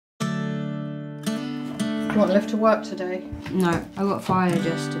You want to live to work today? No, I got fired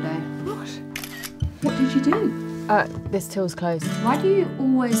yesterday. What? What did you do? This till's closed. Why do you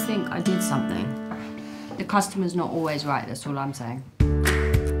always think I did something? The customer's not always right, that's all I'm saying.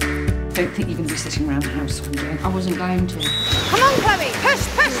 Don't think you're going to be sitting around the house all day. I wasn't going to. Come on, Chloe! Push,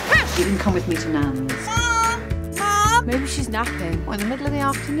 push, push! You can come with me to Nan's. Mom! Mom! Maybe she's napping. Well, in the middle of the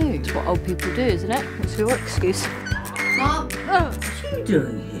afternoon. It's what old people do, isn't it? What's your excuse? Mom! What are you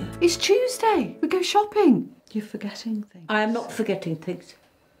doing here? It's Tuesday. We go shopping. You're forgetting things. I am not forgetting things.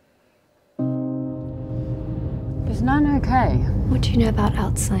 Is Nan okay? What do you know about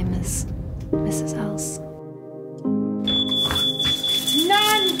Alzheimer's, Mrs. Els?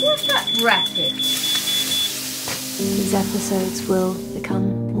 Nan, what's that racket? These episodes will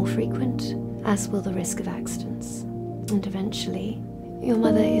become more frequent, as will the risk of accidents. And eventually, your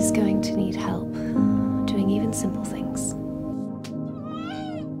mother is going to need help doing even simple things.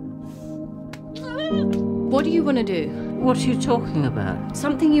 What do you want to do? What are you talking about?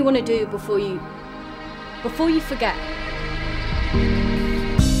 Something you want to do before you forget.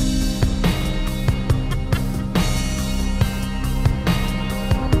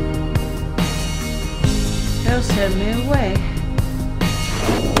 They'll send me away.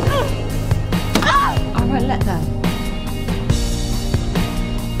 I won't let them.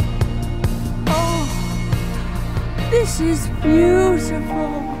 Oh, this is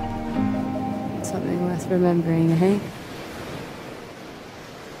beautiful. Something worth remembering, eh?